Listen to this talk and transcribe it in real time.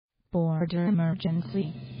Border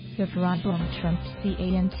emergency. The problem Trump's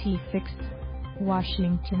CANT fixed.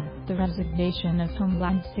 Washington, the resignation of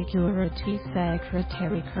Homeland Security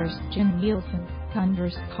Secretary Kirstjen Nielsen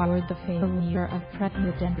underscored the failure of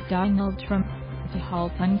President Donald Trump to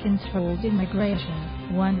halt uncontrolled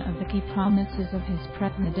immigration, one of the key promises of his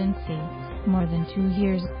presidency. More than 2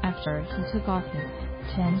 years after he took office,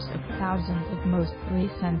 tens of thousands of mostly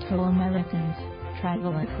Central Americans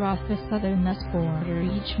travel across the southern US border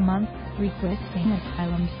each month, requesting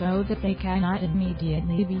asylum so that they cannot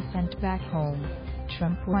immediately be sent back home.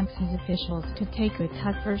 Trump wants his officials to take a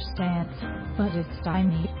tougher stance, but is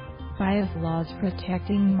stymied by his laws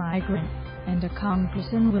protecting migrants, and a Congress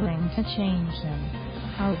unwilling to change them.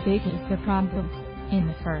 How big is the problem? In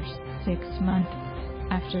the first 6 months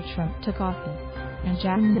after Trump took office, in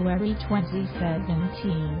January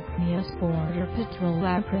 2017, the US Border Patrol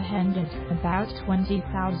apprehended about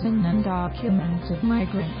 20,000 undocumented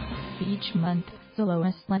migrants, each month the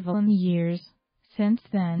lowest level in years. Since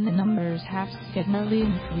then the numbers have steadily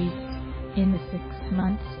increased. In the 6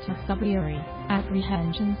 months to February,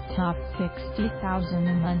 apprehensions topped 60,000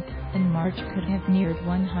 a month, and March could have neared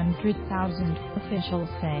 100,000, officials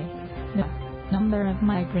say. The number of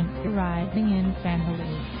migrants arriving in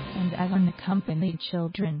families and as unaccompanied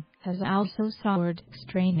children has also soared,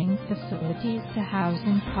 straining facilities to house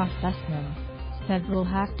and process them. Several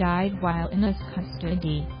have died while in US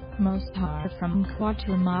custody. Most are from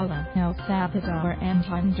Guatemala, El Salvador and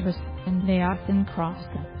Honduras, and they often cross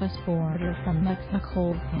the US border from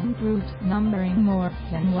Mexico in groups numbering more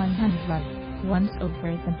than 100. Once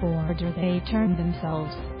over the border they turn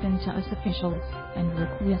themselves into US officials and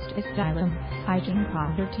request asylum, hiding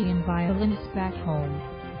poverty and violence back home.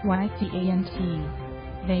 Why can't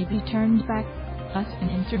they be turned back? US and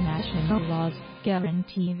international laws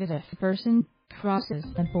guarantee that if a person crosses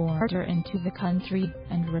the border into the country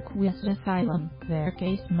and requests asylum, their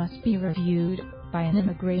case must be reviewed by an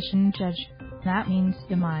immigration judge. That means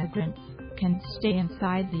the migrants can stay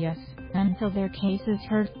inside the US until their case is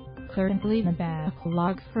heard. Currently the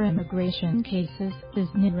backlog for immigration cases is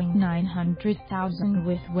nearing 900,000,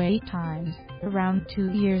 with wait times around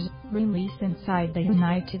 2 years. Release inside the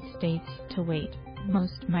United States to wait.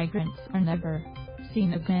 Most migrants are never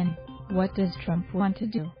seen again. What does Trump want to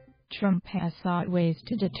do? Trump has sought ways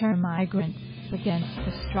to deter migrants against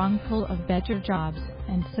the strong pull of better jobs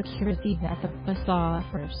and security that the US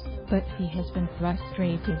offers, but he has been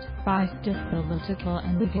frustrated by stiff political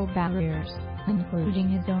and legal barriers, including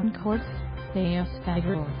his own courts. The US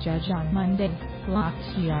federal judge on Monday blocked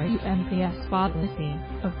Trump's policy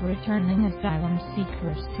of returning asylum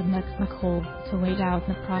seekers to Mexico to wait out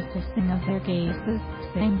the processing of their cases,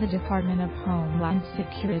 saying the Department of Homeland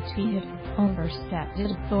Security had overstepped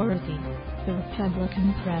its authority. The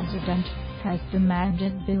Republican president has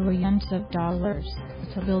demanded billions of dollars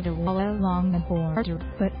to build a wall along the border,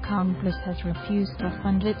 but Congress has refused to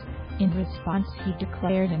fund it. In response, he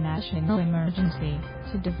declared a national emergency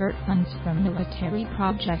to divert funds from military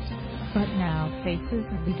projects, but now faces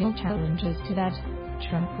legal challenges to that.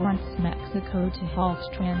 Trump wants Mexico to halt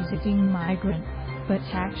transiting migrants, but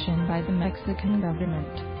action by the Mexican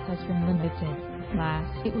government has been limited.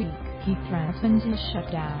 Last week, he threatened to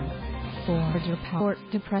shut down border power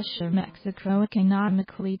to pressure Mexico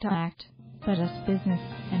economically to act. But as business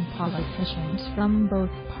and politicians from both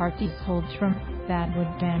parties hold Trump, that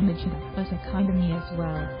would damage the US economy as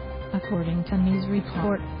well. According to news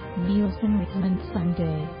report, Nielsen resigned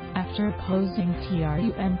Sunday after opposing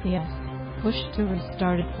Trump's push to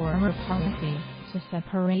restart a former policy to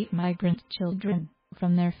separate migrant children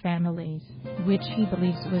from their families, which he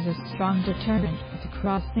believes was a strong deterrent to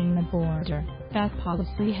crossing the border. That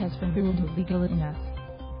policy has been ruled illegal in US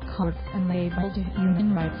courts and labeled a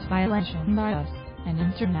human rights violation by US and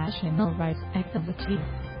international rights activity.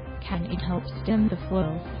 Can it help stem the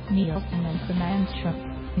flow? Nielsen and commands Trump,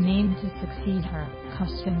 named to succeed her.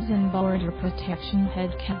 Customs and Border Protection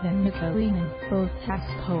head Kevin McAleenan, both have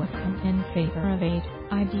spoken in favor of aid.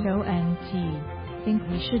 Think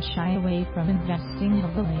we should shy away from investing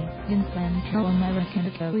heavily in Central America,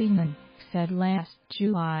 McAleenan said last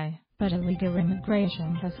July, but illegal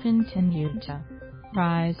immigration has continued to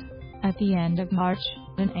rise. At the end of March,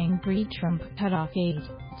 an angry Trump cut off aid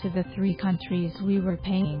to the 3 countries we were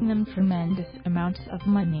paying them tremendous amounts of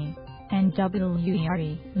money, and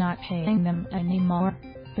we're not paying them anymore,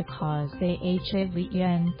 because they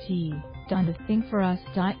haven't done a thing for us.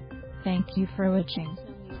 Thank you for watching.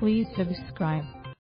 Please subscribe.